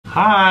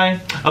Hi.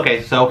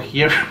 Okay, so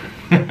here,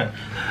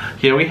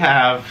 here we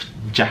have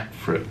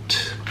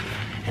jackfruit,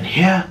 and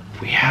here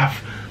we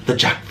have the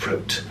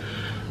jackfruit,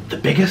 the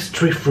biggest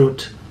tree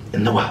fruit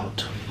in the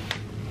world.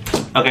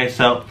 Okay,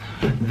 so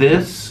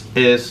this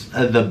is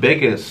the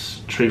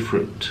biggest tree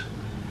fruit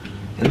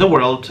in the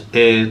world.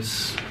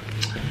 It's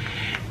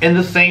in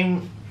the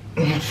same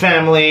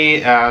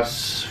family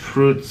as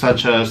fruits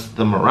such as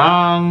the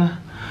meringue,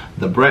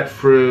 the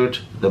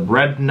breadfruit, the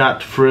bread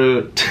nut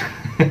fruit.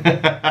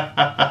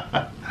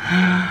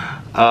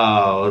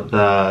 Oh,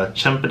 the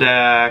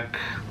chempedak,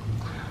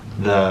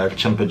 the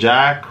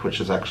chempajak, which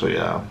is actually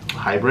a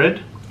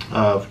hybrid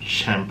of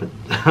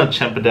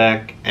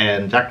chempedak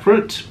and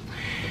jackfruit.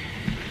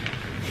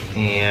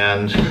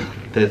 And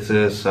this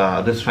is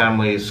this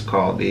family is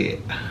called the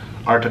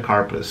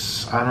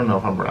Artocarpus. I don't know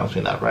if I'm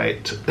pronouncing that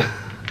right.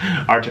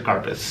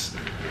 Artocarpus.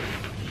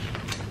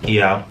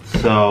 Yeah.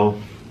 So,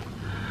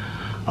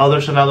 oh,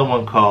 there's another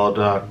one called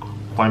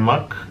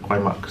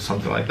Quaimuk,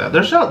 something like that.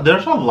 There's a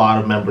lot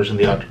of members in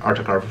the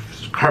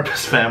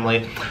Artocarpus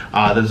family.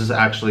 This is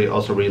actually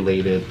also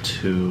related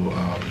to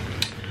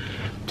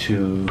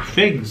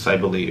figs, I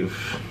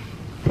believe.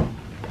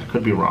 I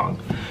could be wrong.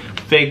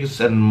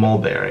 Figs and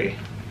mulberry.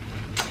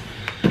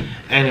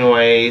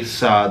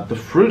 Anyways, the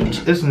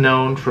fruit is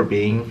known for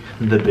being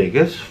the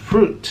biggest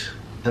fruit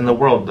in the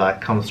world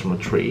that comes from a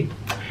tree.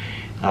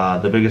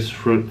 The biggest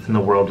fruit in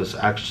the world is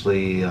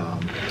actually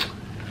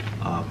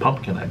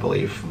pumpkin, I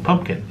believe.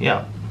 Pumpkin,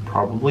 yeah,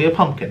 probably a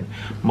pumpkin.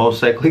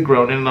 Most likely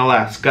grown in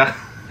Alaska.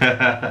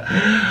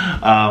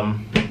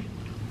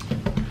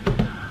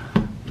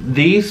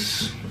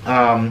 These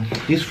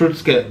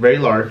fruits get very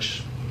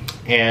large,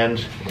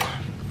 and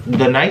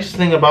the nice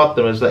thing about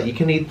them is that you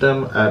can eat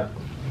them at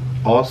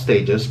all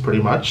stages,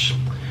 pretty much.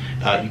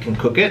 You can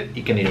cook it,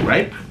 you can eat it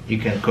ripe, you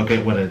can cook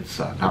it when it's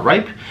not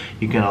ripe.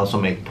 You can also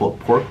make pulled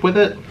pork with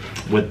it,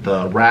 with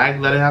the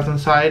rag that it has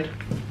inside.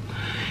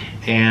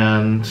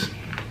 And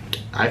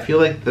I feel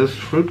like this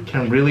fruit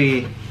can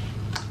really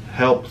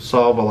help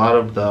solve a lot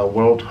of the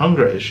world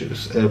hunger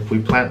issues if we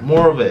plant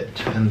more of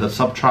it in the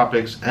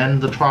subtropics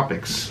and the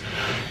tropics.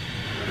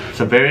 It's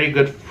a very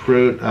good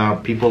fruit.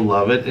 People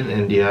love it in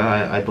India.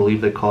 I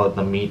believe they call it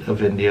the meat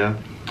of India.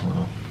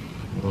 Well,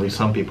 at least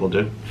some people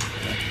do.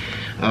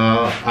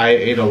 I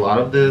ate a lot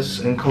of this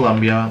in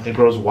Colombia. It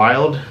grows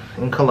wild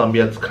in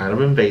Colombia. It's kind of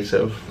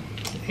invasive,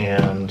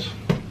 and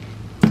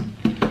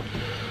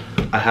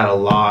I had a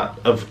lot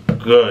of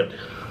good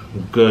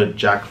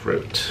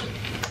jackfruit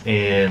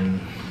in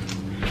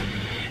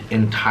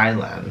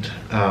Thailand.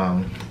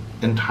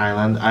 In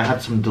Thailand, I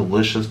had some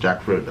delicious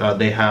jackfruit.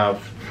 They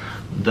have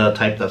the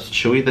type that's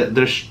chewy.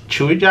 There's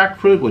chewy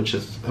jackfruit, which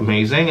is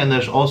amazing, and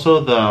there's also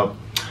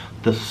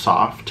the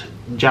soft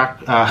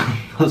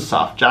jackfruit,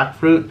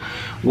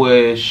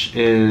 which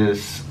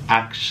is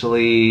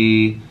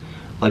actually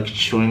like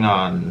chewing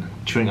on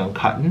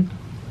cotton.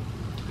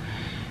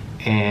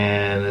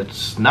 And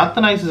it's not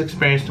the nicest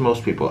experience to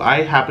most people.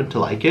 I happen to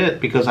like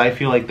it because I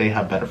feel like they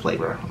have better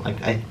flavor.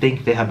 Like, I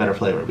think they have better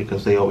flavor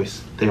because they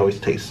always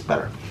taste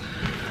better.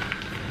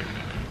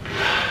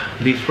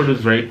 These produce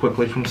very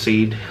quickly from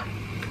seed.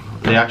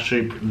 They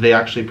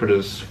actually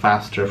produce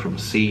faster from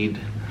seed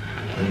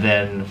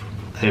than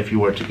if you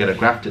were to get a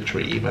grafted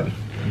tree even.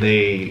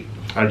 They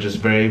are just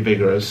very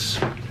vigorous.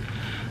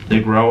 They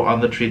grow on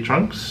the tree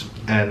trunks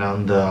and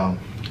on the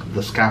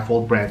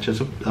scaffold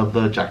branches of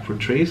the jackfruit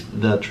trees.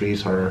 The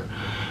trees are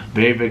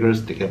very vigorous,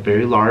 they get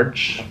very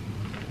large.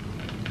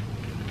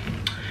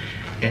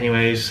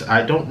 Anyways,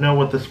 I don't know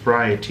what this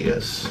variety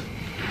is.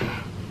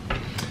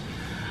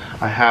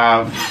 I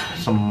have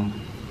some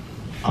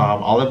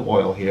olive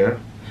oil here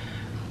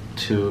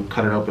to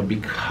cut it open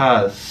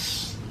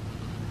because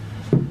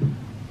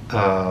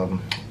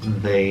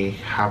they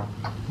have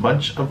a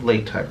bunch of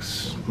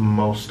latex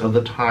most of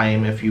the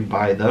time if you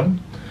buy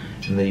them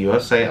in the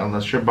USA,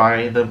 unless you're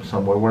buying them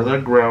somewhere where they're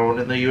grown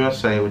in the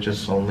USA, which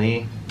is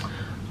only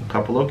a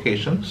couple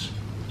locations.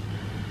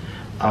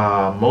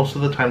 Most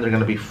of the time they're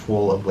going to be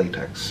full of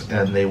latex,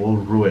 and they will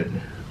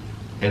ruin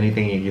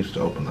anything you use to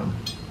open them.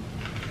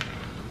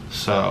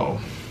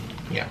 So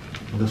yeah,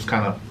 this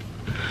kind of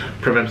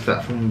prevents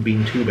that from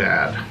being too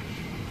bad.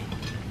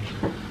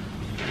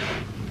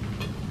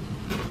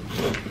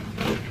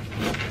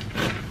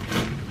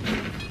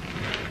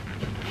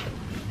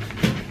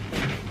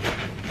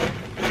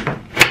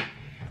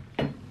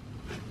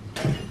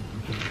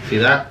 See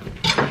that?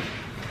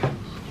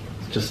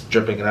 It's just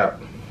dripping it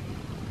out.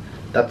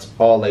 That's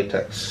all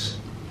latex.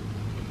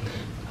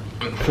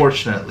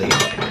 Unfortunately,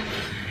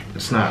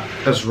 it's not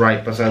as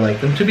ripe as I like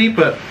them to be,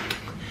 but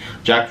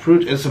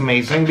jackfruit is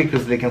amazing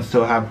because they can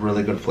still have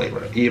really good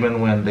flavor,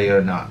 even when they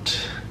are not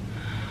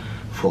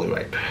fully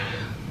ripe.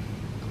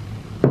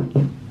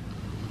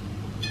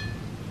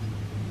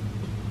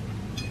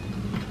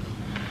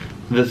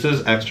 This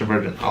is extra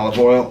virgin olive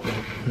oil.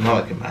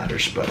 Not like it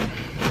matters, but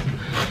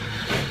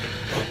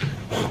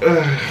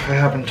I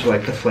happen to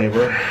like the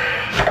flavor.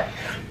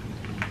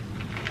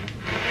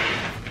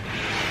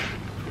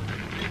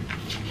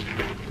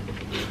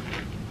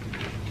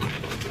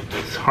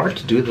 hard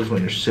to do this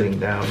when you're sitting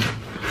down.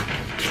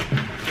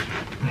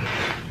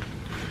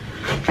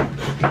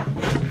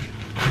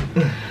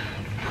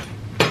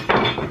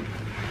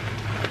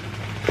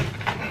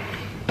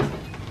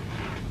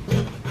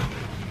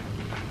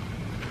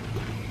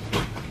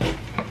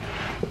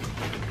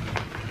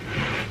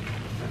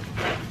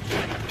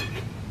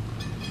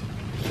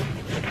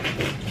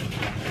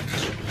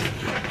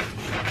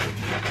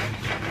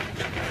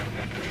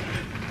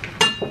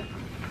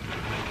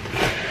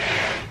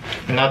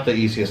 Not the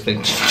easiest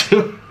thing to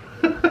do.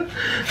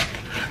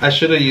 I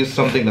should have used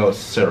something that was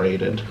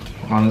serrated,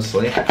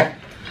 honestly.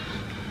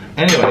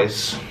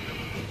 Anyways,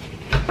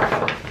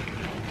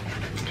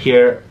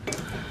 here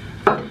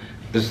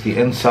is the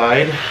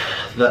inside.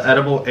 The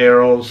edible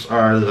arrows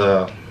are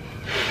the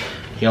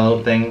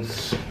yellow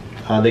things.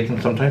 They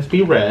can sometimes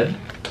be red.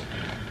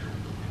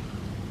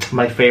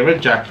 My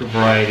favorite jackfruit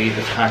variety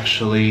is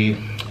actually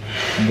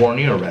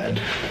Borneo Red.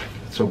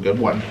 It's a good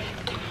one.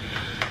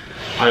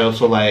 I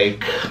also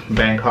like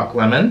Bangkok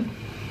Lemon,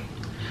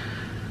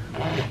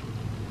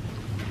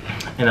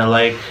 and I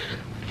like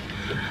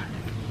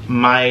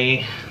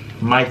my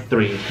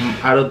three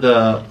out of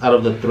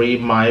the three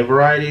my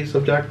varieties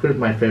of jackfruit.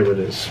 My favorite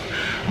is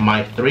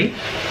my three.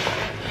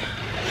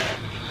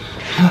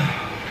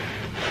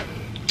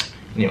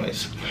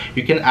 Anyways,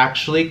 you can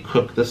actually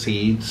cook the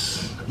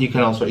seeds. You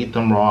can also eat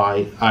them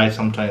raw. I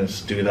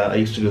sometimes do that. I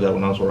used to do that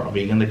when I was raw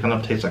vegan. They kind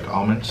of taste like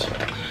almonds,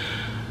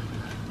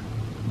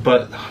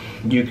 but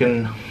you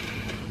can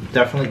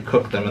definitely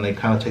cook them, and they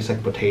kind of taste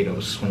like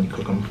potatoes when you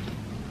cook them.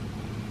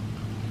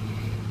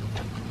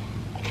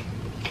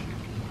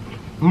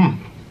 Mmm.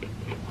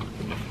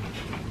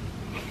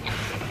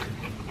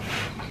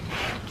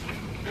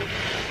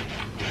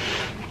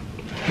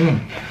 Mmm.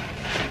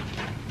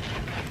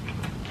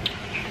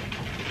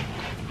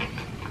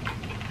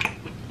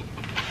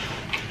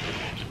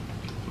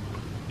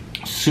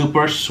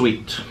 Super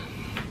sweet.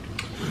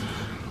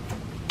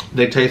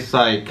 They taste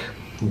like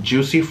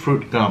juicy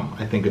fruit gum,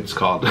 I think it's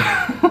called.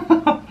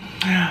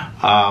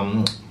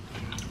 I'm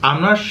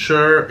not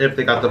sure if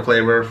they got the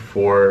flavor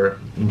for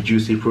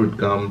juicy fruit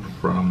gum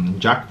from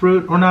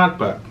jackfruit or not,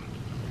 but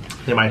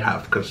they might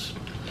have, because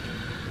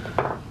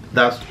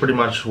that's pretty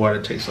much what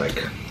it tastes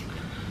like.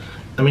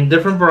 I mean,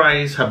 different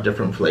varieties have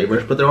different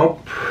flavors, but they're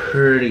all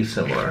pretty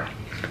similar.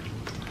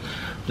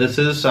 This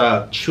is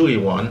a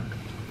chewy one.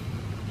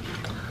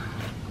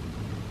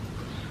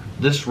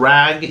 This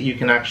rag you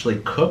can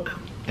actually cook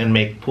and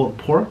make pulled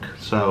pork,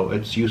 so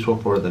it's useful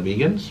for the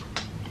vegans.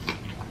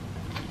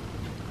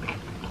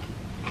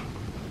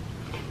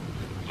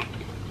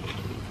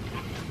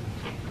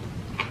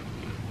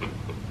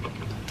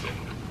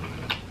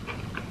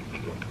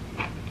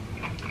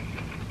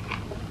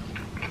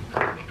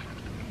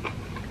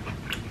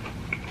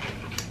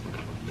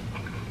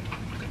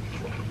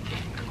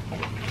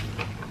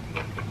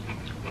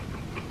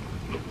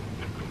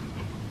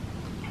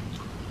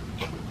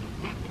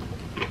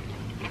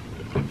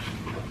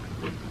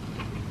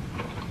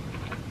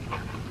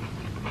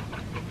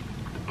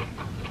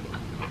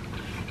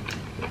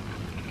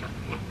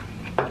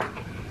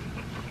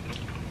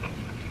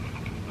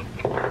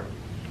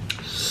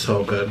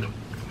 So good.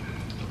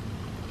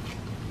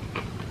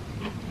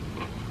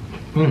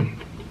 Mmm.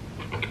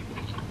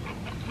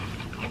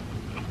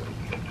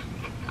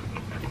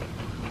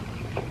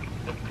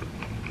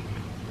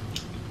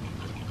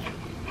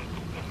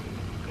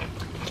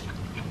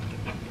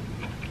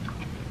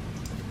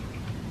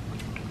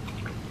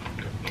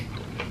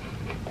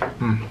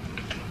 Mmm.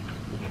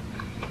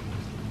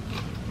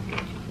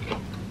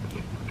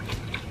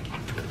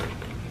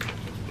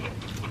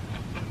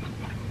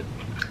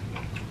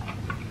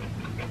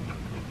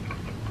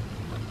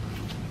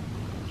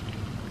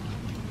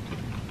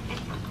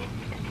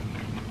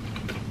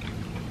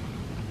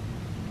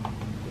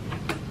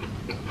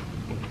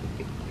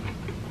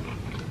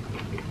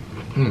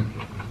 Mmm.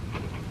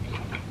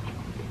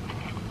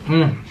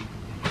 Mmm.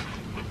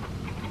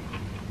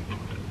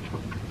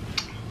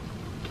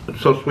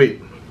 It's so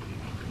sweet.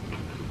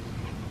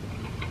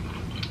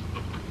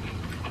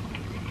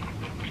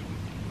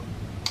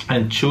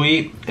 And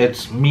chewy,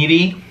 it's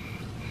meaty.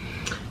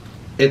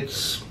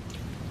 It's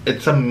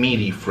a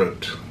meaty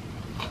fruit.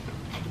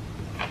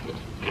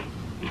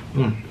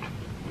 Mmm.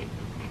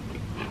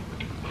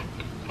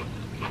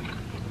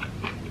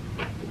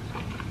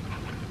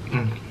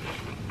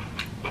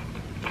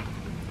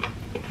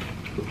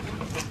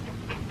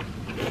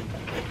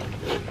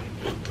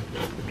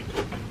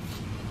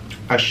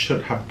 I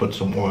should have put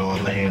some oil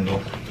on the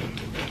handle,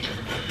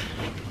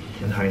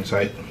 in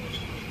hindsight.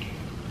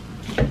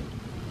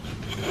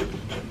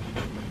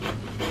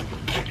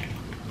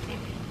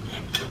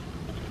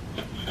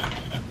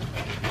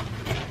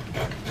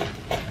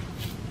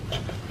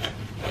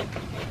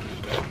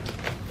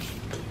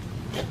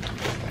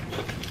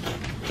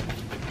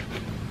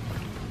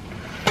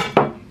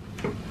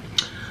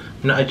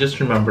 No, I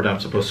just remembered I'm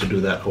supposed to do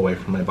that away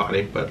from my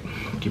body, but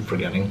I keep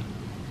forgetting.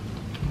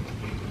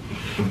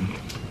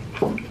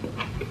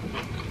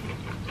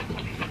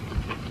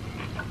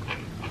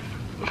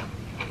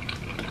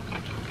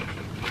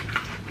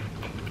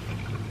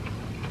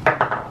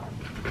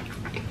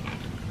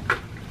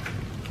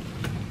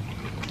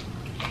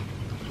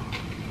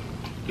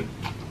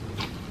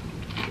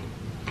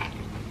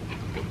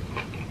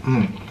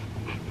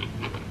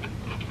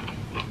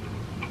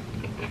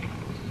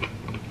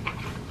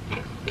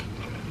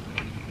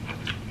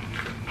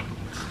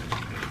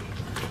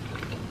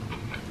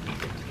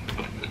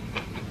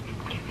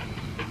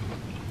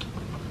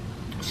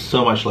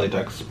 So much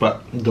latex,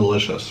 but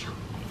delicious.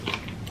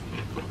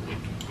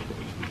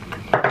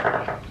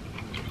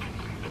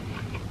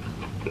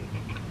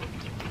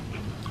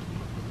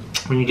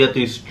 When you get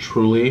these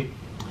truly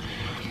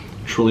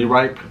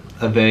ripe,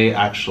 they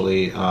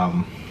actually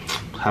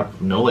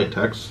have no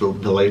latex. The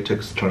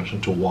latex turns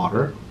into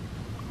water.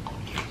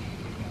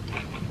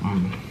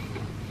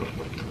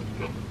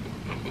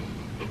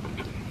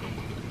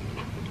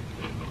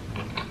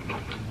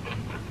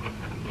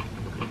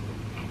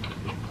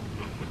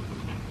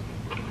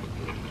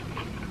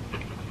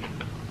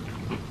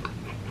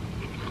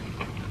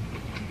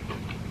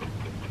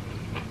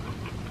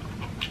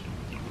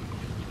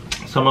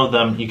 Some of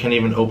them you can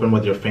even open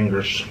with your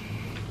fingers.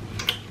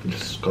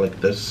 Just go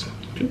like this,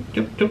 doop,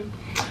 doop, doop,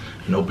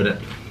 and open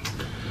it.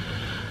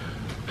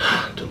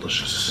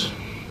 Delicious.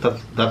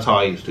 That's how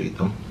I used to eat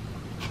them.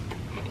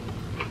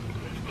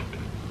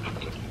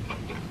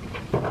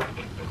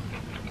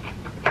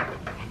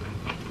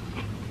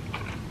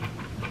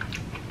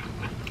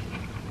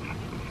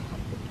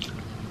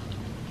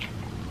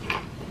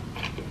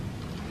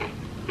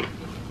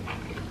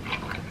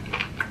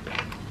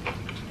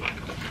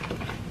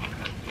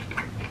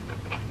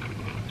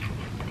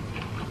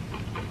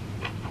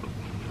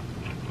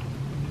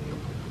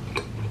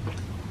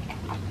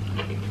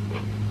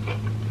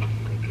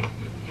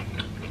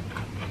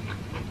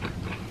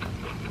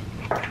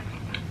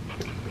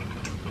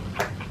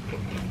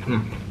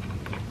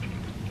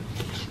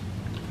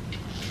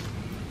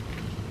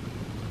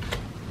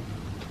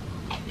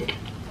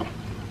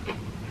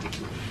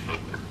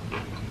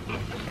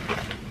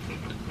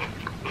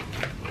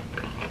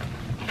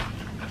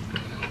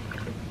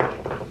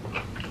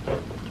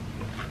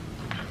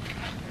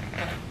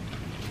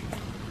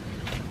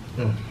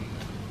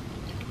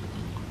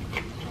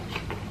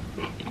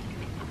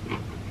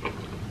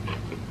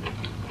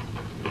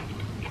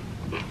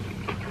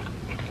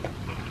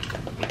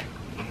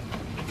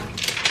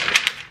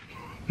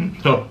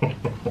 Oh.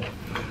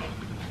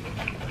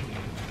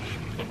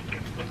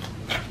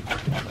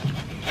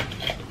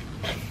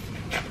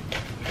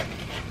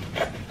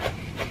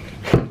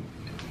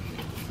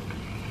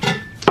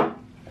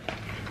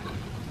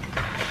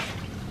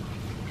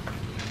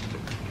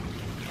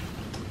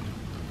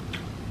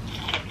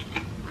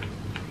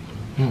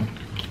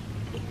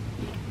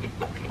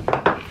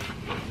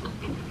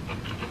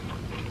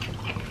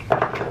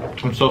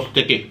 It's so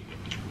sticky.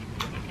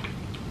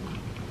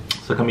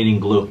 It's like I'm eating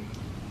glue.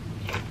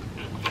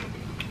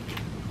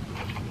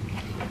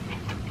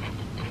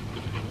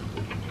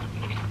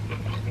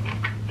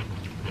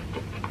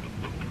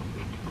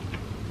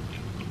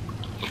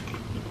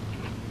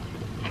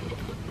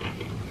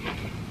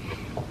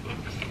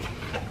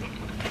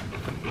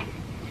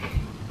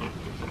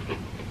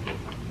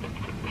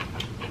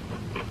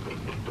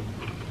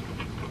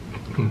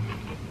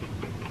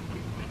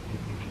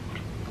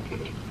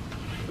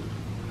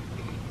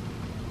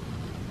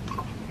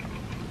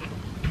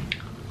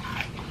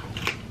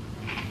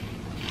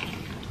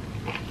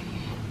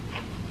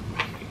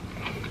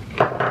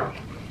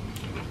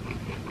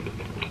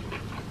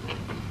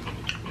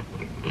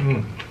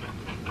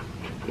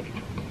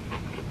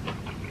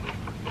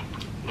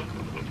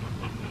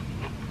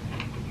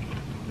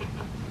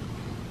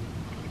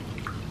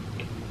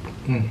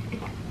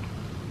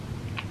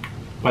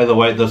 By the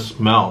way, the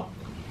smell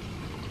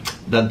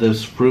that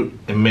this fruit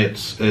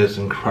emits is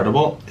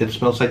incredible. It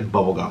smells like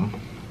bubblegum.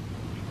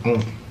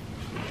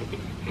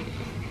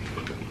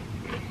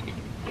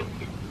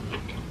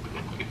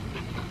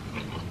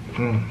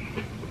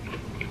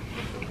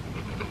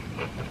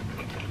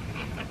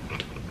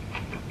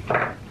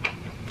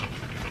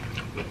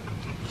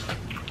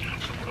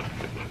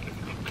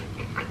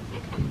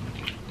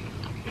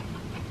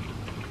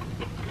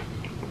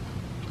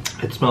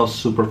 It smells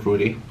super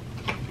fruity.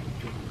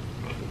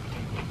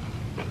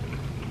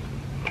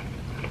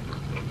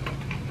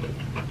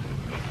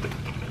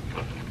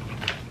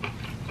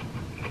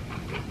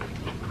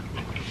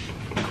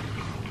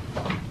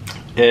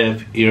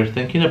 If you're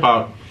thinking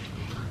about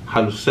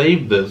how to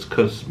save this,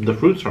 because the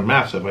fruits are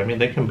massive, I mean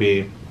they can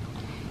be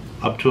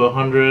up to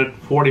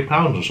 140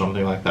 pounds or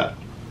something like that.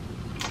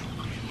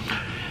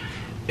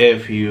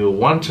 If you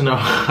want to know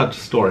how to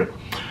store it,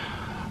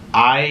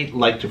 I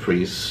like to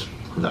freeze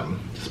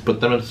them. Just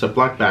put them in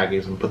Ziploc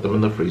baggies and put them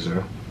in the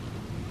freezer.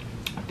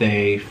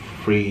 They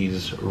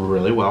freeze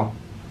really well.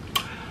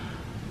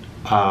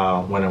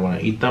 When I want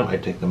to eat them, I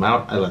take them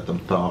out, I let them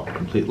thaw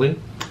completely,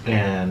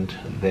 and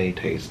they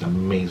taste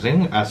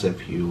amazing as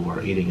if you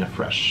were eating it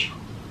fresh.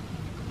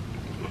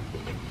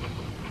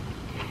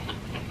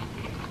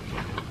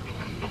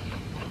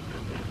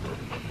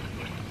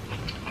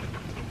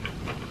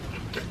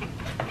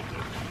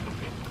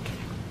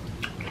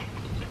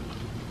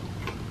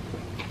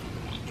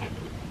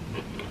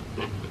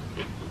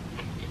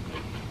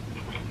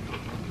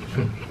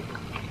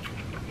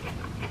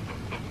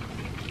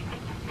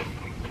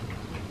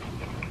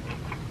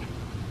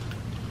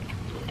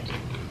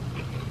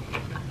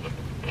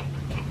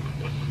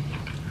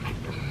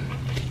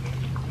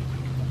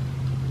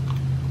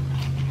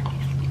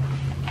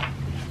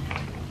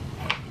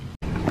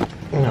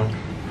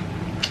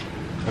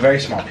 very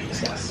small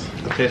piece, yes.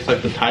 It tastes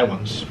like the Thai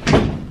ones.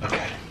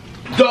 Okay.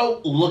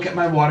 Don't look at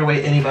my water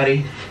weight,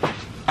 anybody.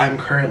 I'm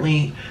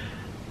currently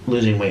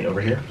losing weight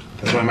over here.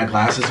 That's why my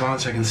glasses on,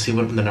 so I can see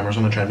what the numbers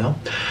on the treadmill.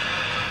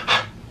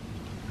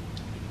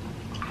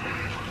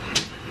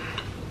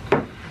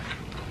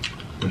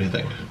 What do you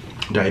think?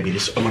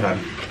 Diabetes. Oh my god.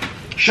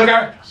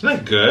 Sugar! Isn't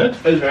that good?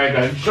 It's very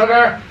good.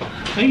 Sugar!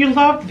 Oh, you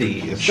love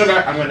these.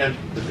 Sugar! I'm gonna.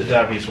 The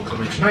diabetes will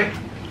come in tonight.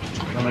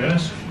 Oh my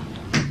goodness.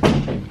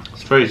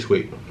 It's very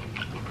sweet.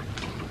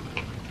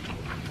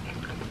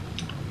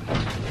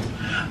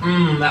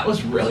 Mmm, that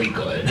was really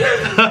good.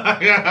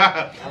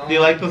 Do you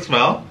like the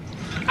smell?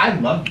 I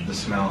love the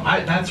smell.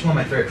 That's one of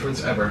my favorite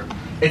fruits ever.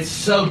 It's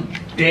so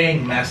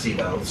dang messy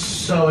though. It's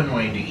so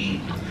annoying to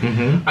eat.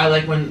 Mm-hmm. I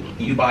like when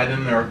you buy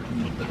them, or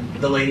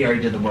the lady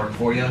already did the work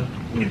for you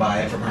when you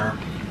buy it from her.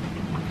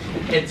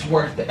 It's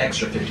worth the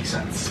extra 50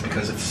 cents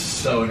because it's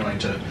so annoying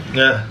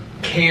to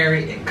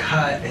carry and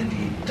cut and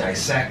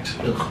dissect.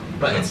 Ugh.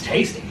 But it's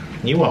tasty.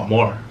 You want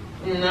more.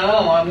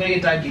 No, I'm gonna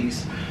get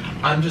diabetes.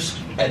 I'm just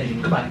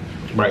editing. Goodbye.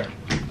 Right.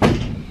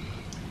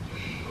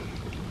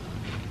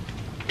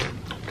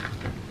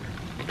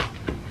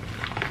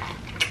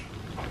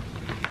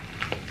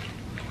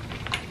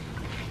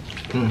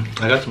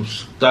 I got some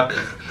stuck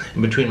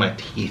in between my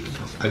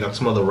teeth. I got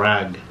some of the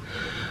rag.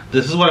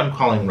 This is what I'm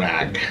calling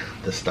rag,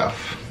 this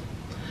stuff.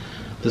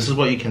 This is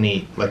what you can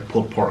eat, like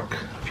pulled pork,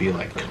 if you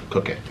like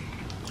cook it.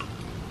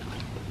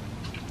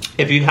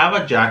 If you have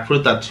a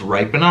jackfruit that's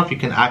ripe enough, you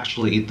can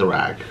actually eat the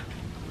rag.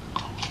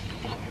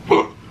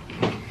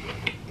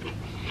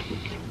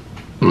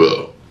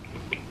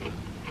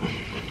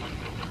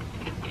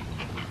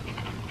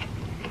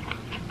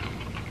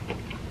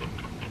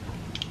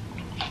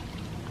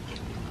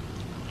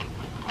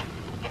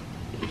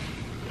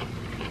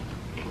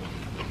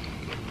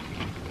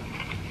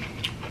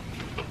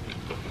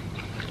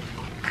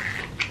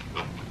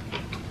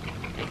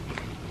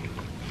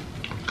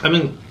 I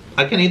mean,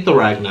 I can eat the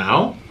rag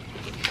now,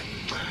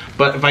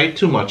 but if I eat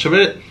too much of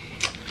it,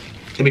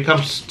 it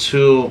becomes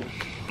too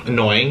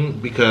annoying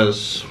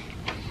because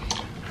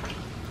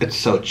it's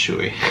so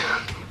chewy.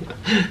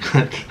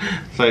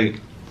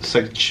 it's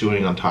like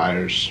chewing on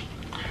tires,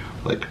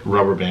 like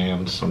rubber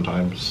bands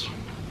sometimes.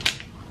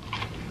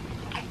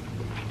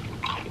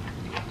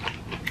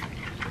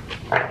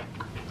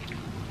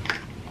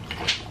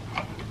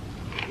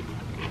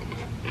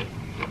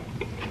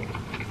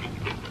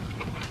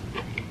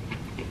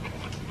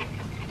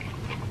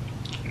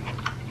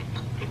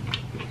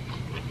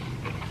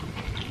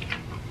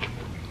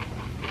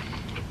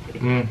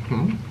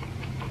 Mm-hmm.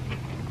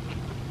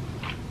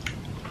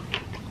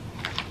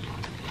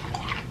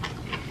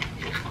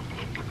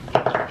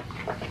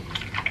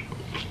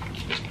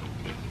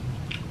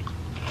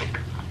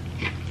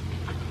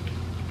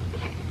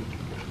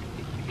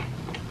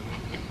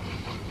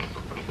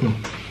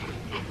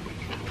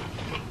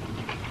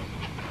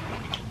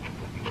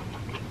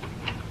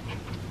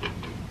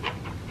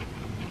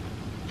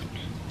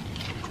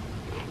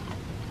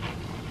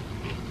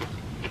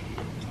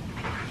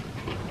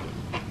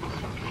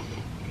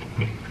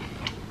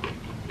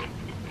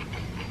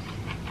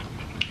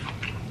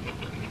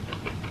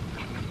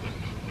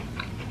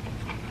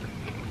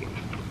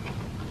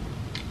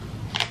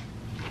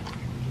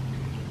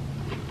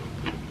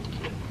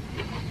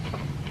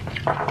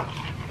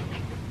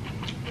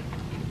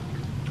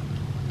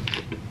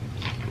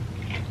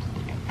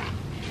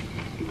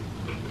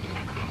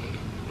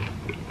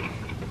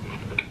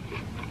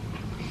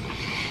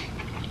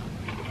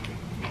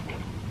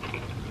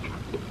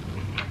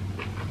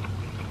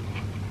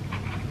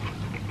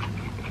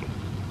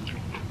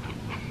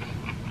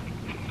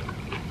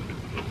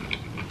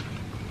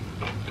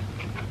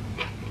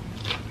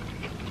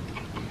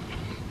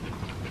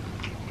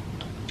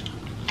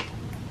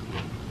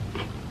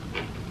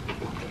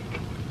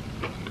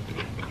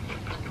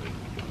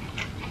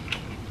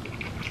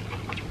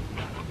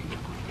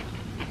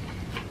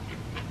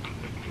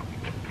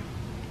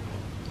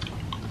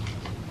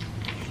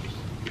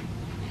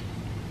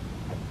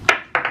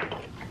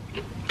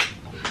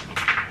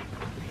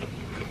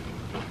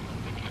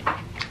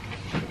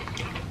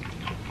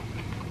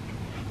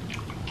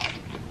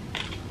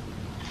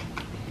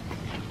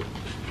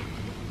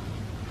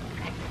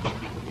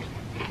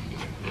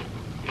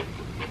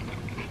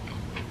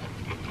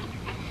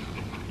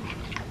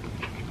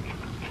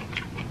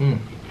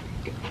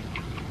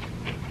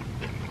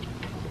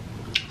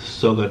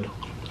 So good.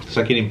 It's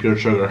like eating pure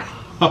sugar.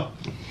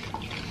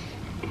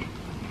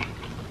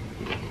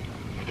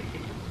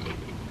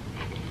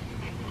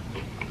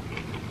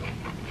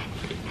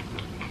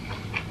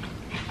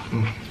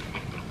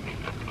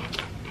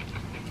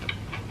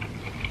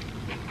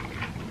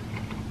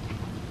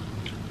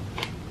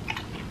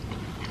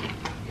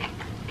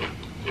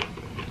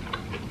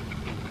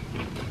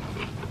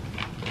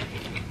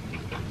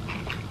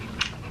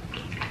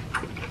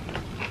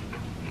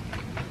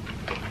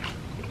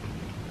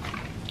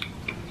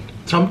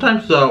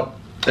 Sometimes though,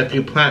 if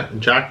you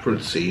plant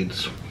jackfruit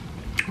seeds,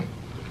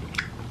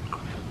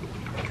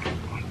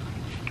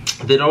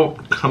 they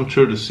don't come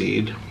true to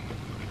seed.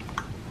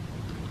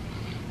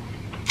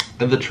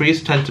 And the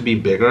trees tend to be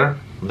bigger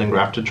than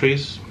grafted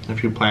trees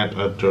if you plant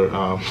a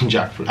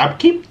jackfruit. I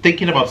keep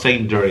thinking about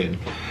saying durian.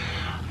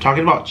 I'm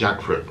talking about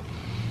jackfruit.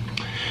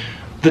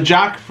 The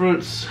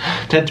jackfruits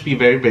tend to be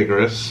very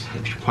vigorous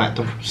if you plant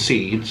them from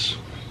seeds.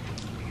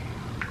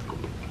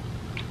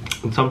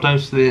 And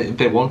sometimes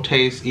they won't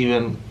taste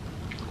even...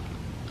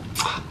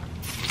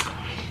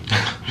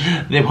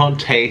 they won't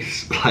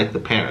taste like the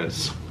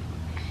parents.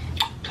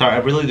 Sorry,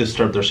 I'm really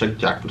disturbed. There's like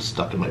jackfruit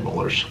stuck in my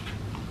molars.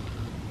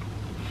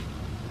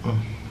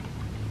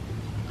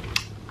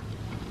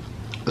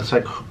 It's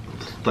like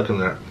stuck in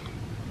there.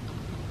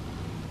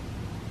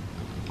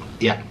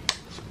 Yeah.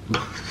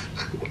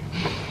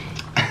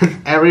 It's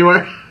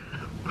everywhere.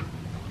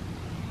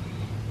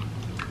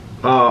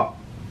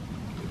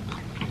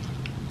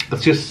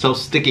 It's just so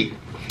sticky.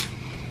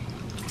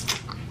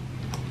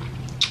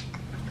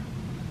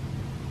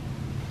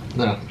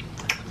 No, I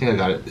think I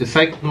got it. It's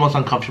like the most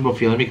uncomfortable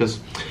feeling because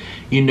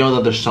you know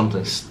that there's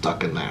something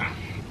stuck in there.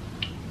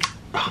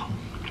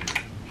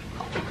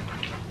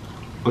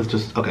 It's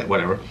just, okay,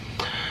 whatever.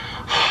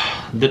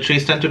 The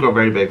trees tend to grow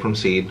very big from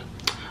seed,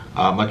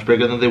 much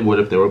bigger than they would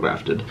if they were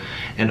grafted.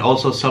 And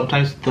also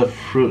sometimes the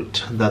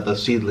fruit that the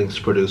seedlings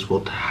produce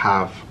will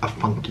have a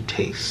funky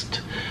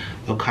taste.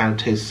 It'll kind of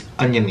taste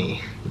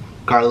oniony,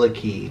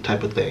 garlicky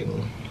type of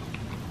thing.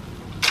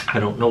 I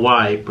don't know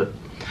why, but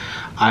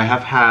I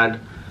have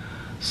had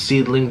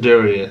seedling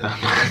durian.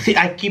 See,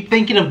 I keep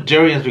thinking of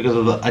durians because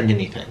of the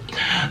oniony thing.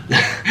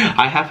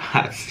 I have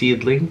had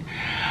seedling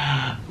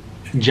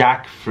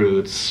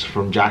jackfruits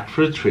from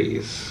jackfruit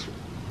trees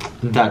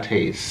that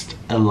taste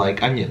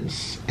like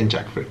onions and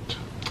jackfruit,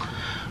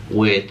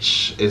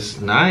 which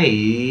is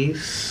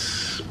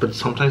nice, but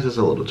sometimes it's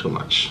a little too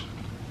much.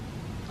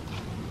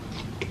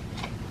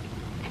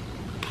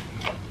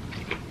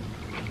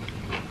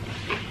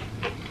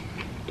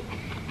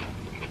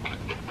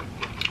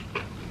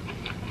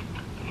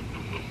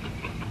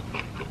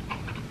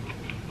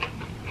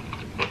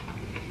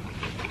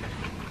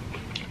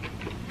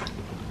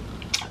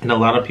 And a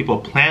lot of people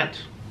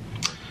plant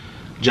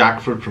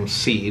jackfruit from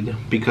seed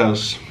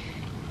because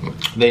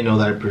they know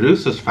that it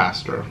produces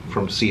faster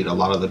from seed a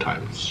lot of the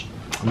times,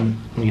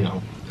 you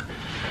know.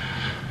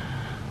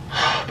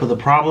 But the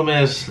problem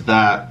is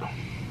that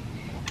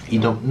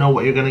you don't know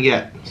what you're gonna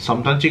get.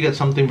 Sometimes you get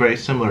something very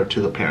similar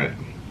to the parent,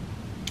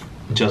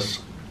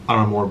 just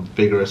on a more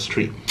vigorous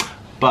tree,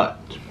 but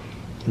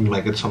you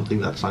might get something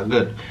that's not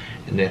good.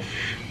 And if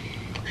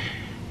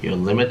you're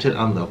limited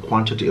on the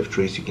quantity of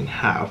trees you can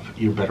have,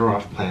 you're better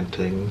off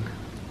planting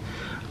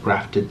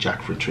grafted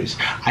jackfruit trees.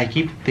 I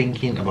keep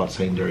thinking about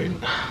saying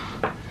durian.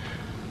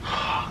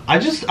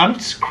 I'm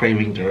just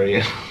craving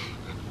durian.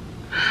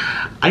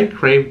 I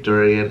crave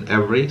durian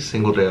every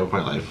single day of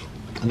my life.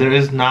 There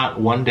is not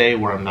one day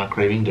where I'm not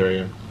craving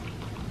durian.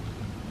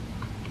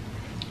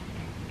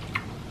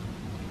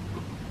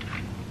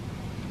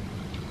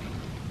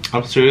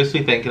 I'm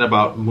seriously thinking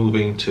about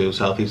moving to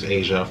Southeast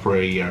Asia for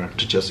a year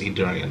to just eat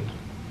durian.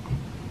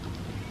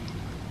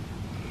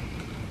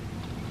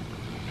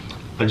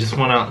 I just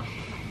wanna,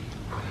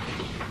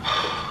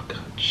 oh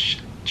God,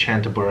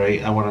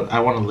 Canterbury. I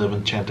wanna live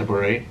in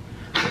Canterbury.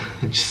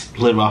 Just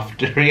live off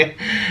durian,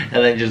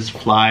 and then just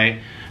fly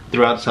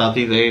throughout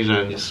Southeast Asia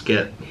and just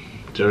get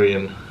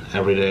durian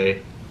every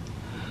day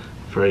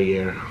for a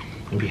year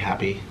and be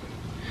happy.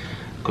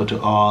 Go to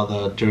all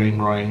the durian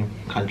growing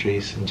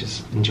countries and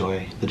just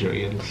enjoy the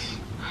durians.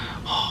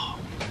 Oh,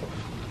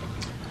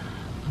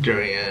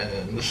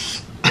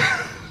 durians.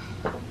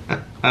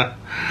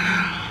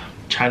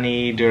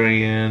 Chinese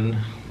durian,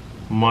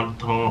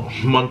 Montong.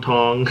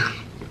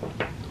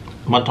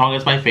 Montong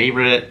is my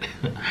favorite.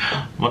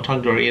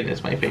 Montong durian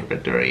is my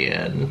favorite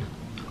durian.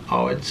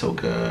 Oh, it's so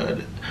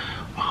good.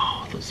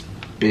 Oh, those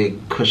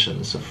big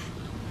cushions of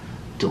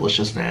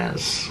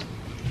deliciousness.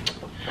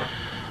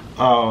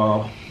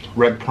 Oh,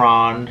 red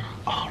prawn.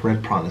 Oh,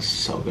 red prawn is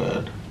so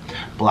good.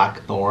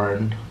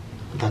 Blackthorn.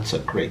 That's a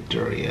great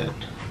durian.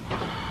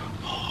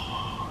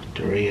 Oh,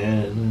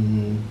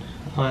 durian.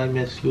 I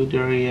miss you,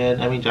 durian.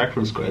 I mean,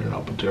 jackfruit's great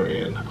enough, but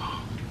durian.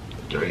 Oh,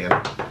 durian.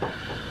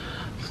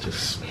 It's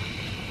just...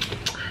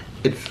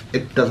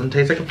 It doesn't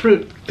taste like a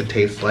fruit. It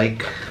tastes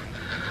like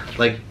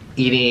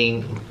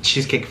eating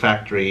Cheesecake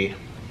Factory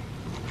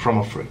from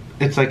a fruit.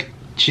 It's like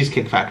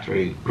Cheesecake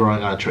Factory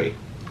growing on a tree.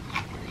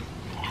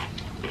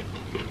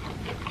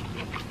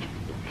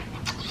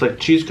 It's like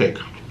cheesecake.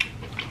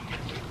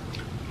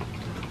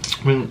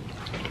 I mean,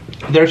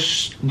 there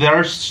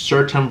are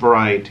certain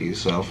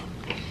varieties of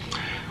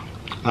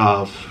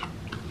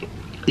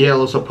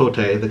yellow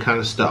sapote, the kind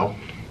of style,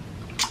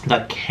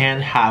 that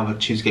can have a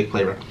cheesecake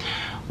flavor.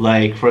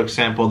 Like, for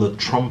example, the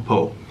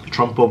Trompo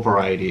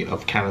variety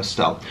of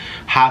Canistel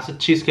has a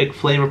cheesecake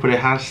flavor, but it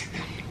has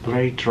a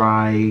very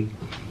dry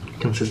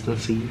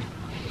consistency.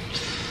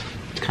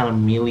 It's kind of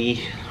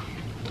mealy.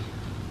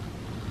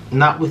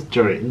 Not with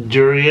durian.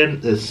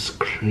 Durian is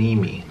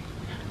creamy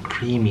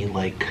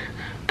like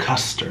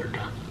custard,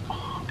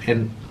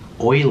 and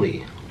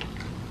oily.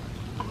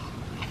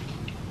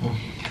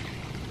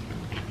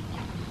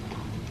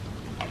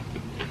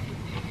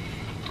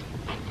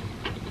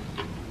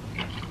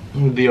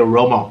 the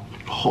aroma.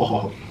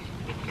 Oh.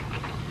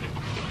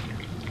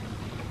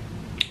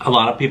 A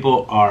lot of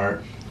people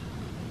are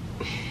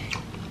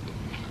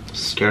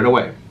scared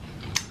away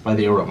by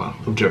the aroma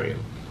of durian.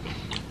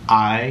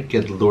 I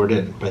get lured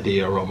in by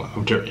the aroma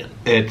of durian.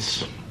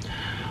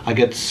 I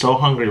get so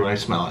hungry when I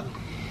smell it.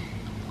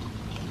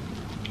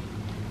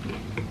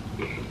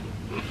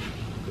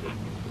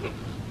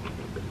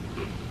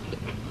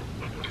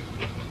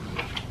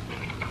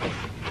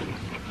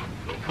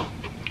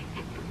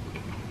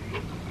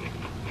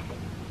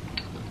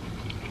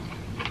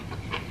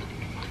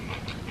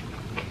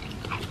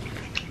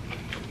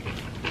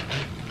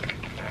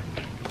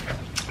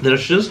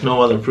 There's just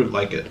no other fruit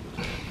like it.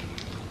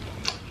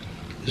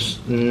 There's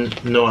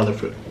no other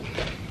fruit.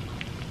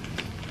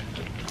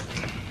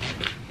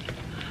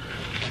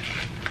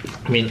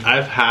 I mean,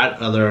 I've had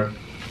other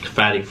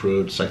fatty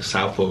fruits like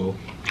Sappho.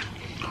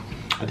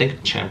 I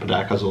think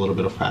Champadak has a little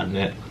bit of fat in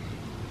it.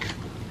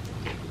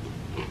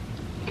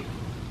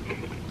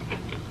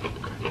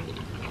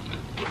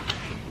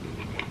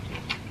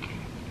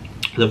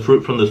 The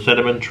fruit from the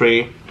cinnamon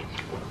tree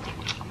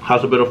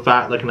has a bit of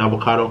fat like an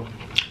avocado.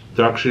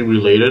 They're actually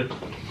related.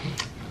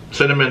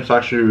 Cinnamon's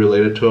actually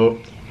related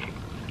to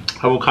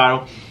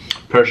avocado,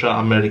 Persia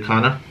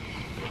americana.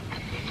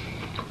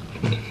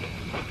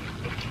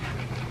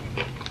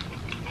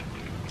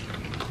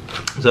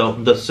 So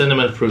the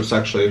cinnamon fruit's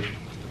actually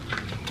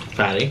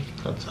fatty.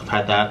 I've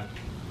had that.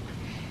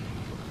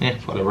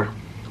 Whatever.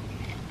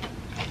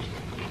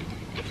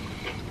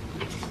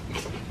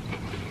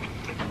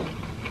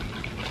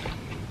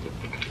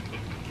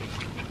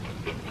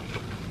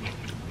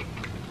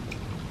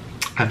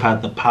 I've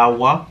had the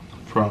pawa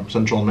from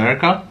Central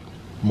America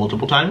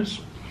multiple times.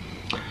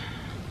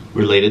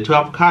 Related to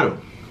avocado.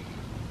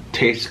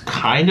 Tastes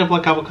kind of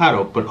like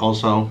avocado, but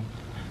also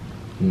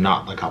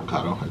not like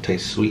avocado. It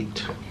tastes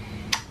sweet.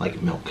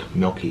 Like milk.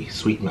 Milky,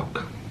 sweet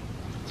milk.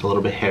 It's a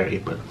little bit hairy,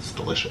 but it's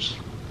delicious.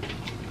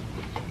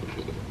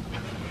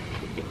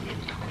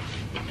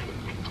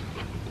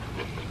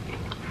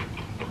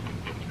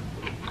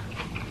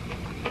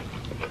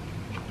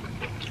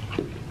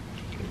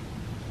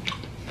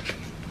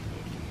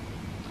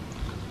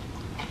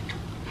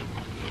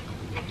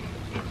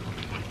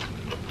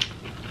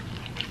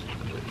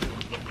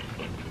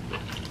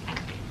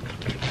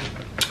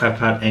 I've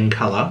had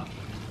Ankala,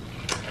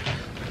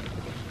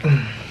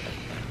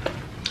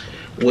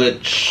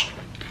 which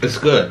is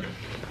good.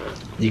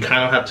 You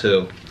kind of have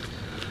to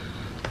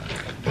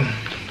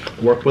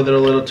work with it a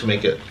little to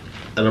make it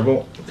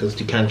edible, because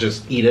you can't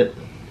just eat it.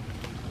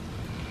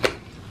 You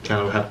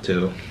kind of have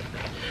to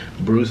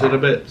bruise it a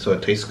bit so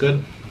it tastes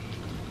good.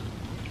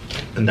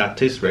 And that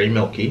tastes very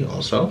milky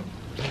also.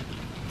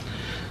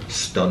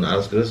 Still not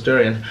as good as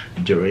durian.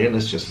 Durian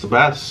is just the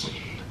best.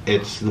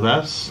 It's the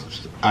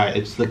best.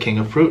 It's the king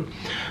of fruit.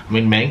 I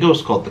mean, mango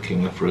is called the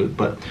king of fruit,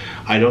 but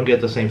I don't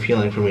get the same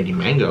feeling from eating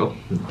mango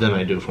than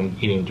I do from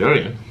eating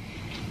durian.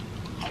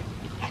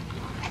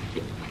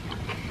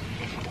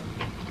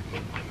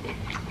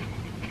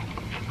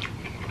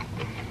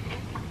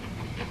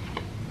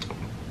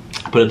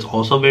 But it's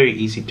also very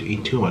easy to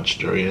eat too much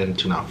durian and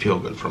to not feel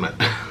good from it.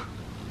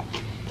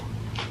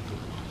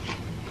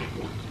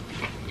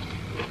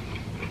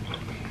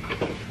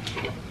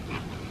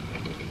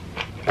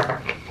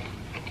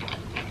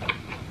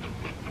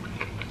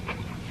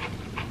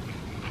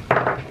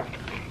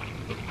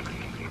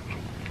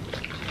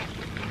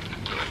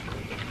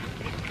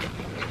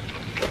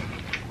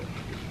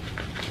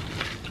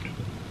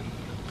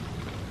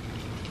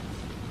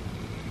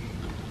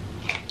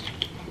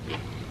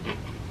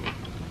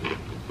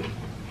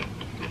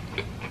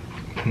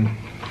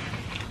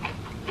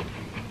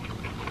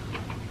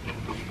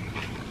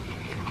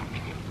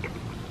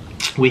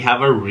 We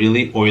have a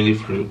really oily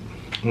fruit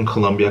in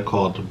Colombia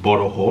called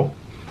borojo.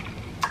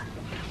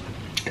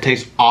 It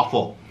tastes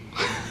awful.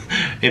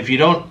 If you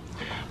don't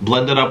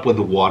blend it up with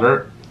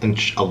water and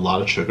a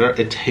lot of sugar,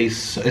 it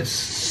tastes,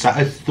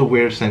 it's the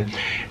weirdest thing.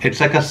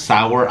 It's like a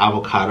sour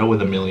avocado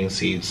with a million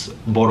seeds.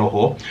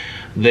 Borojo.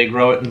 They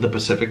grow it in the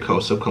Pacific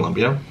coast of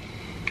Colombia.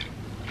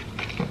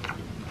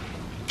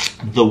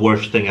 The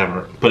worst thing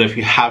ever. But if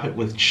you have it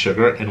with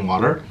sugar and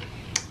water,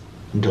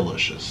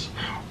 delicious.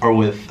 Or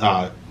with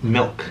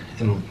milk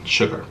and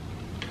sugar,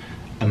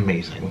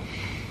 amazing.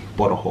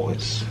 Borojo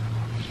is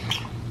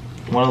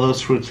one of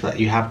those fruits that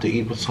you have to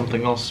eat with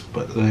something else,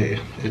 but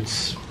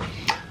it's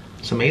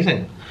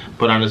amazing.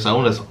 But on its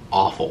own, it's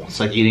awful. It's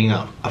like eating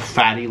a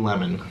fatty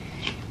lemon.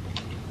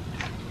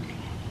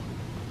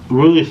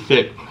 Really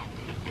thick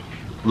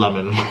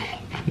lemon.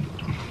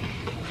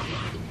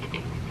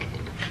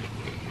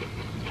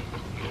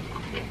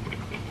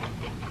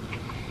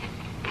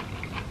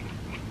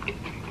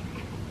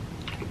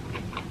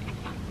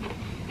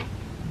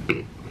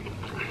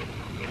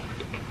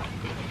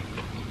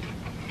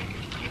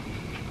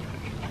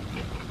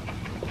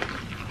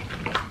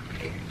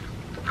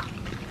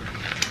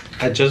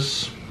 I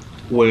just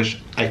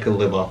wish I could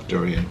live off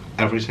durian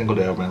every single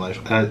day of my life.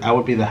 I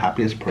would be the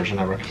happiest person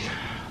ever.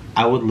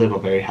 I would live a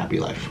very happy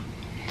life.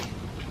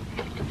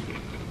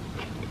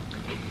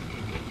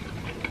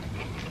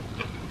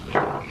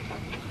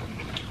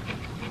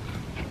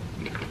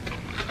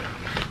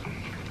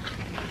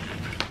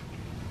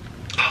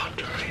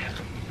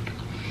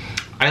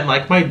 I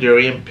like my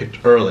durian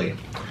picked early,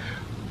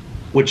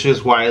 which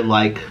is why I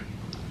like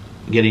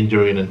getting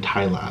durian in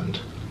Thailand,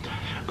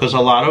 because a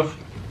lot of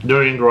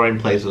durian growing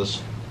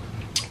places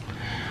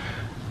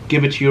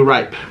give it to you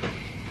ripe,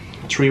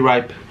 tree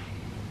ripe,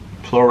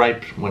 floor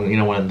ripe, when you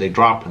know, when they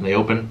drop and they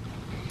open.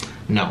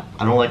 No,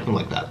 I don't like them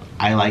like that.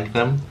 I like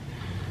them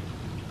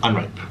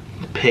unripe,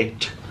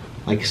 picked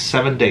like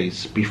 7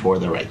 days before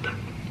they're ripe,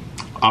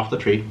 off the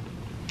tree.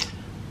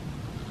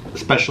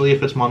 Especially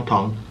if it's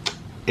montong,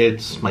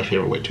 it's my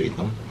favorite way to eat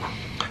them.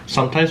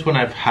 Sometimes when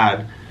I've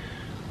had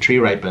tree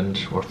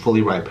ripened or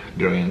fully ripe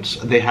durians,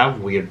 they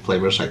have weird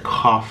flavors like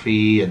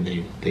coffee, and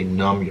they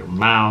numb your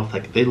mouth,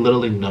 like they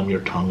literally numb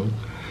your tongue.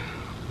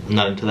 I'm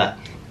not into that.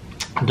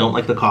 Don't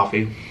like the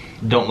coffee,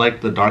 don't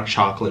like the dark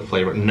chocolate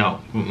flavor. No,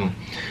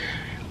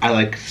 I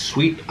like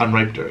sweet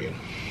unripe durian.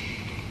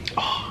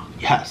 Oh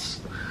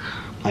yes,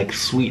 like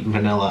sweet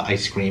vanilla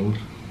ice cream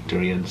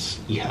durians.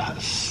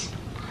 Yes.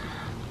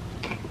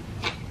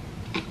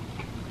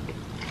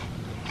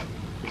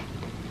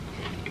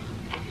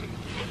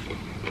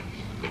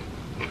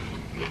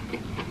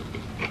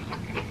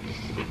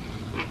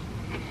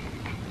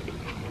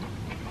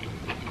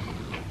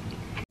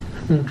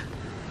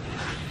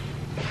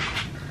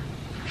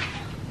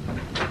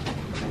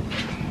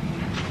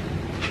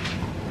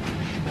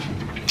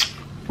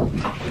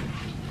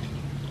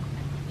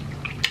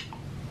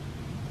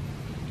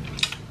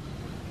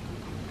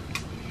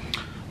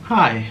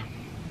 Hi.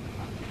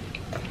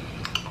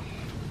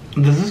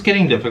 This is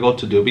getting difficult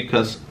to do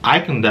because I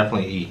can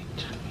definitely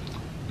eat,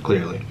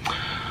 clearly.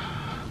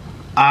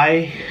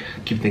 I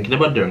keep thinking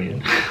about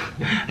durian,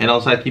 and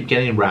also I keep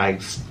getting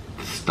rags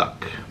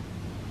stuck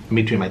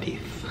between my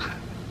teeth.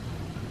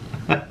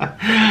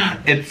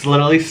 It's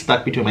literally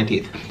stuck between my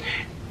teeth.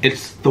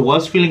 It's the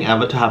worst feeling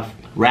ever to have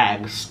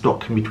rags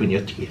stuck in between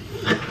your teeth.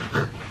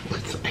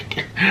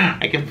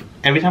 I can,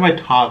 every time I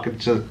talk,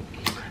 it's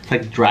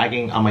like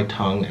dragging on my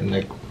tongue, and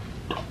like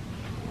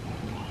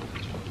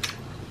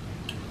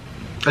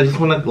I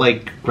just want to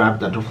like grab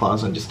dental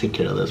floss and just take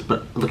care of this,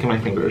 but look at my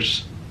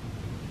fingers.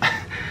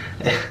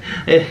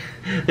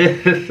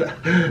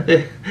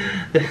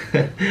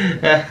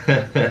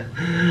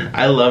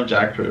 I love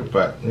jackfruit,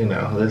 but you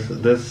know,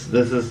 this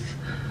is,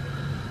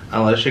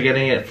 unless you're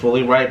getting it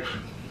fully ripe,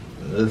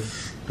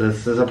 this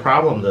is a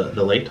problem.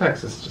 The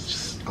latex is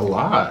just a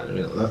lot. I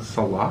mean, that's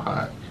a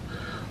lot.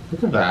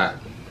 Look at that.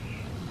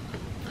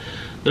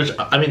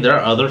 I mean, there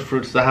are other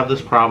fruits that have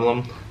this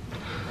problem.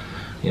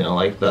 You know,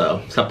 like the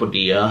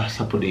sapodilla.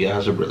 Sapodilla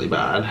has it really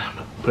bad.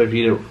 But if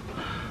you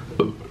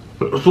eat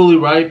it fully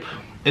ripe,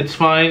 it's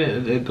fine.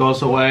 It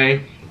goes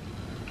away.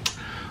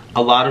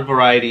 A lot of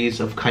varieties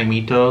of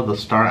kaimito, the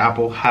star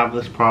apple, have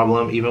this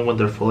problem. Even when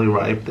they're fully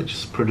ripe, they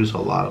just produce a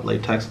lot of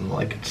latex, and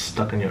like it's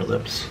stuck in your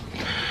lips.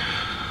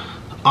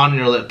 On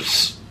your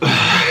lips.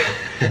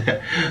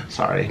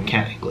 Sorry,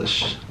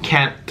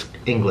 can't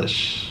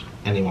English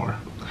anymore.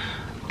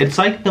 It's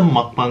like the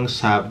mukbangs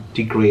have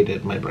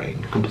degraded my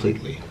brain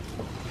completely.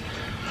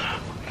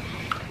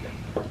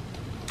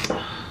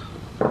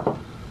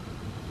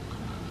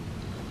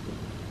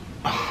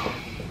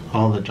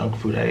 All the junk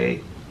food I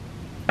ate.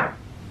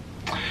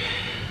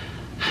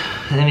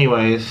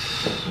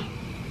 Anyways,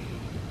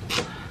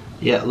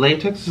 yeah,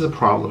 latex is a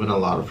problem in a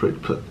lot of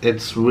fruit.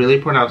 It's really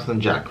pronounced in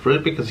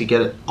jackfruit because you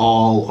get it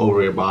all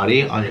over your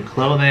body, on your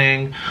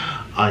clothing,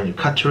 on your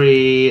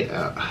cutlery.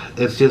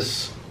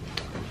 It's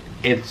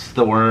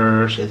the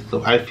worst.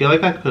 I feel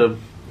like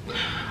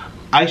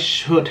I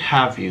should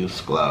have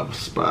used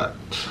gloves, but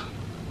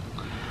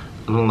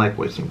I don't like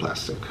wasting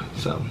plastic,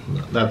 so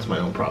that's my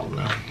own problem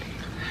now.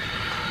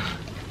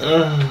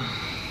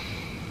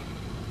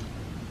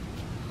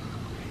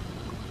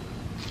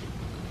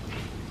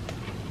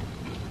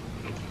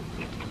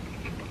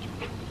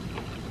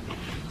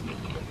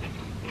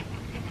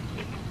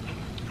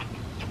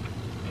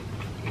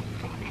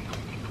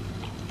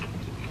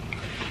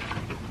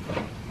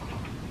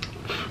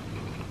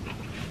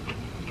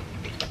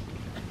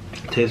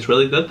 Tastes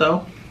really good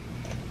though.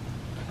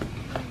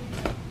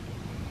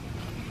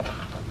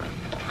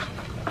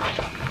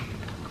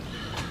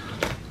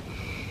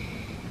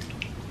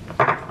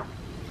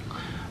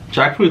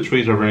 Jackfruit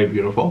trees are very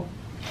beautiful.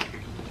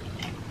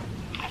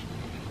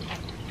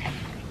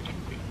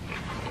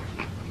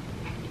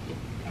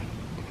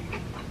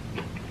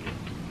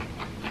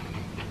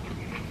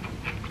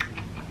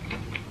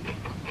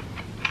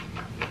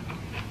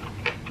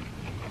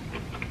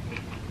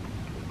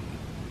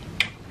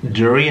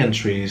 Durian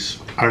trees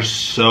are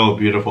so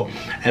beautiful,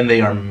 and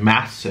they are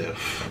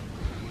massive,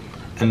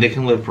 and they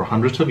can live for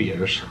hundreds of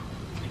years.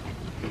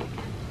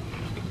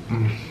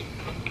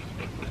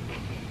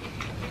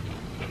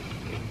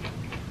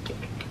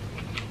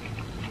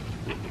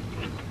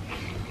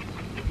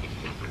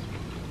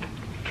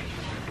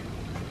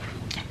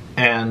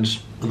 And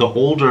the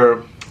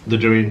older the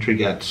durian tree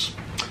gets,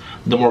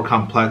 the more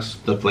complex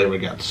the flavor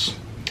gets.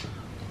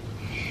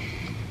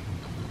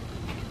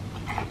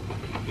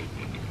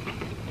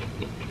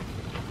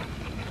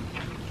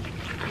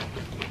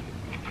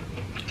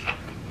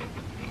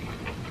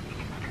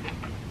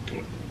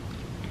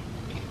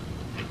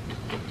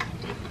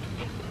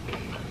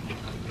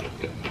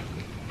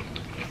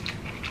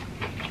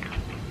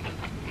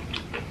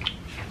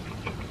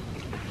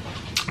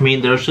 I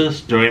mean, there's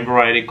this durian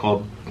variety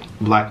called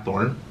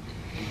Blackthorn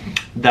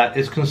that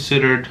is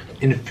considered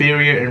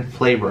inferior in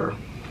flavor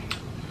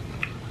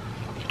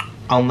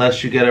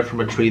unless you get it from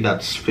a tree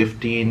that's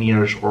 15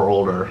 years or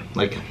older.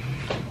 Like,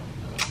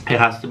 it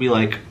has to be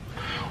like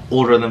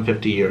older than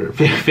 15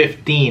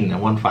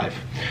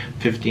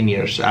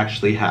 years to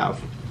actually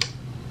have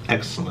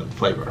excellent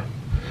flavor.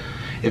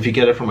 If you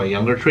get it from a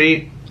younger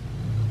tree,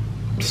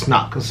 it's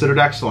not considered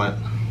excellent.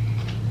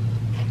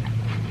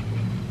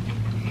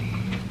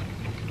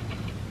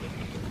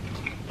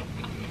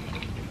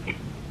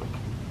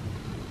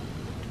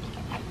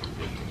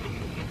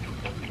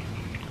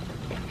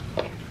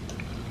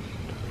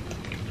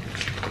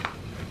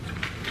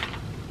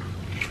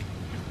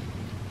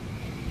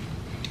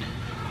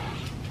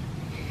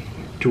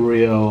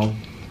 Durio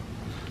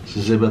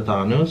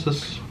zibathanus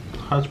is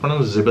how it's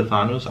pronounced.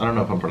 Zibathanus. I don't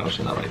know if I'm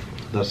pronouncing that right.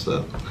 That's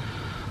the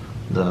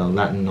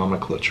Latin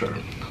nomenclature.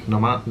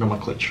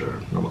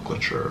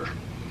 Nomenclature.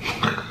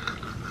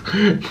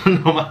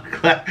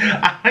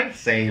 I'm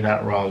saying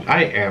that wrong.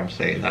 I am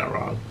saying that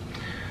wrong.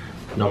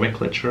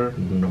 Nomenclature.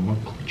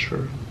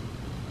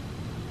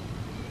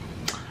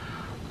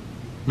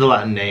 The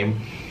Latin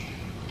name.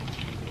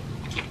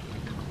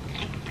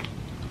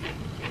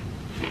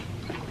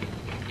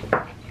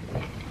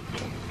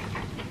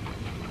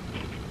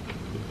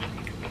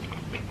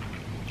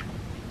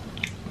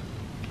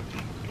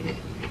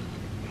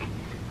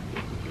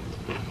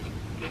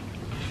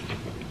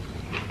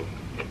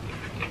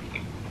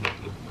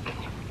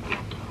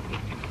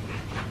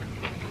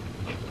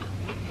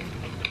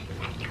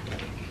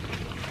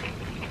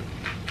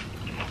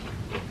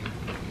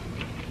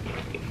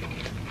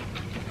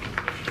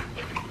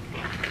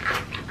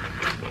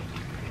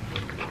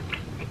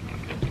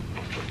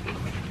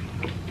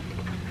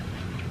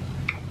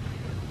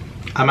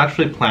 I'm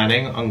actually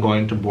planning on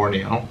going to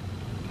Borneo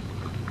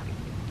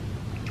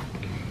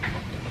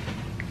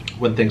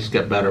when things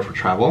get better for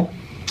travel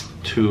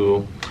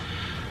to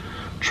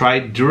try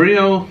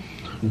Durio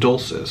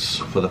dulcis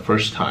for the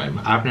first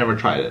time. I've never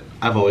tried it.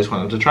 I've always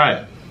wanted to try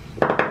it.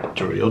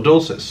 Durio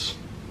dulcis.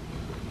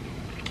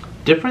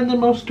 Different than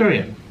most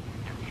durian.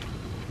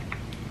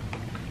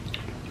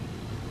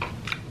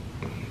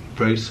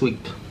 Very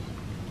sweet.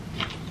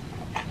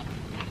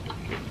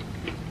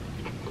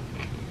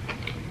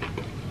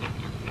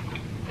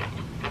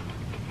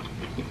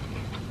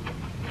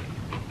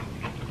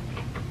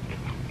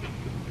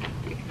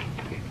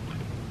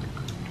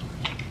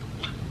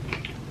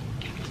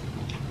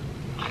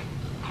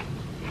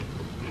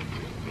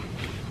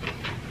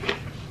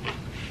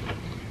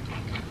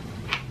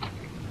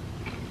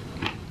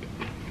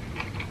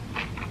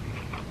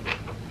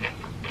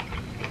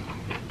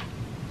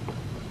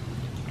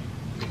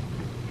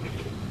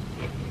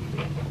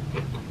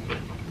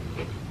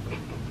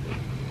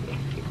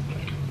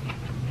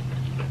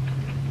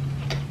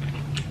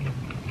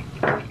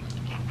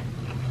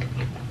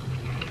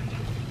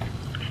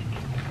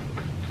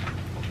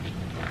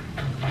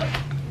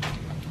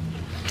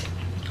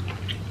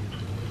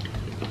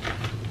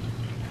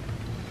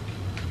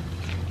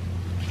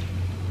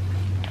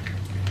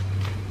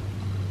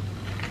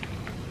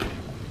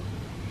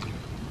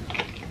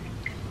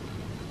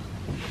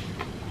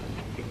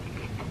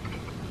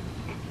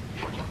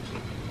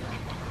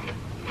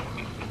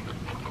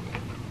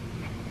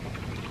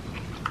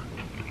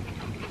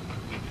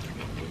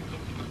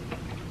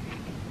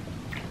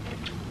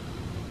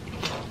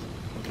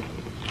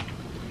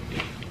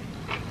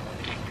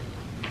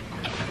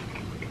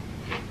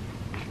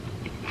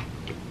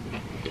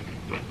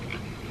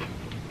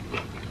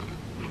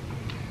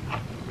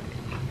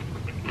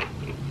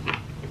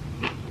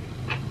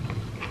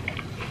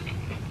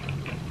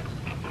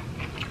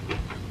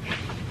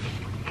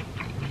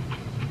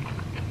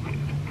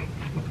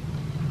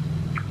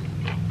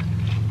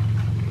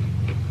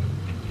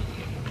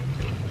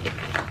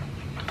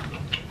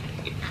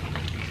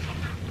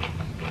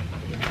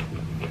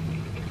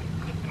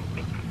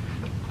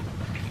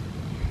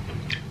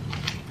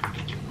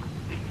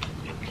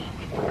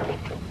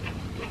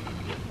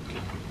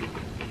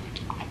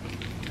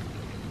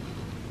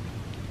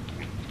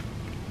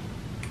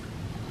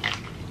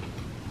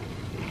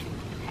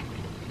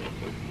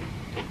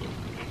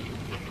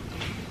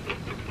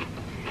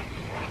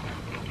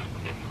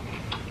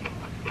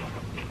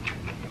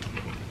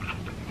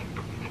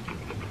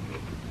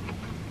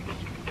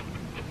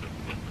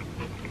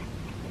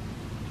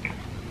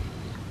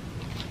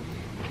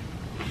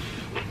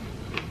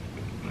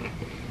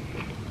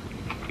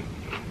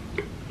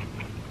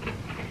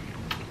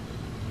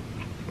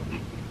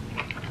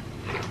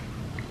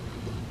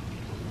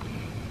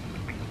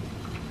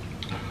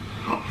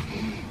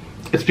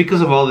 It's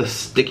because of all this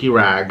sticky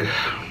rag.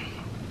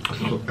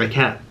 I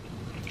can't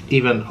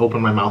even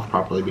open my mouth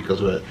properly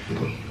because of it.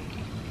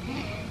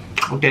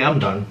 Okay, I'm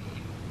done.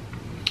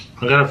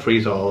 I'm gonna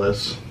freeze all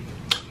this.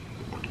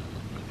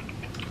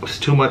 It's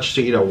too much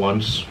to eat at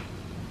once.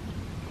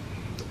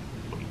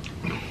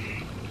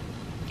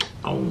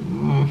 Oh,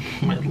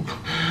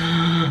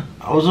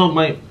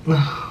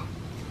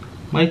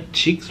 my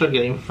cheeks are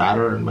getting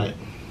fatter and my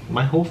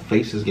my whole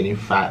face is getting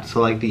fat.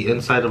 So like the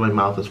inside of my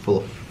mouth is full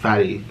of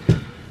fatty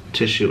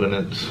tissue and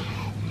it's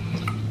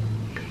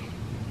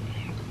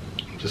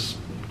just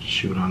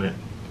chewed on it.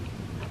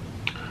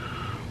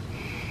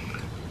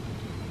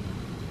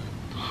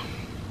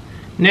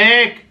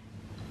 Nick!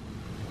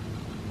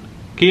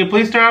 Can you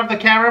please turn off the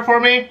camera for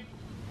me?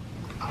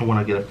 I want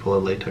to get it full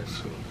of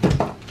latex.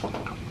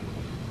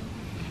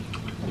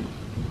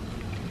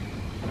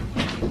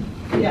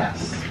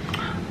 Yes.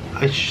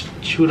 I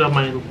chewed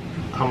on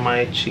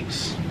my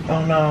cheeks.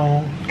 Oh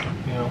no.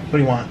 Yeah. What do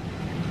you want?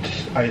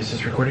 Is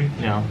this recording?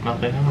 No,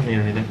 nothing. I don't need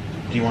anything.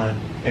 Do you want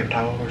a paper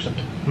towel or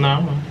something?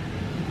 No,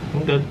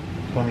 I'm good.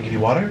 Want me to give you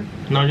water?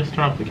 No, just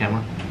turn off the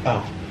camera.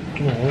 Oh.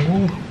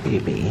 Oh,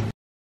 baby.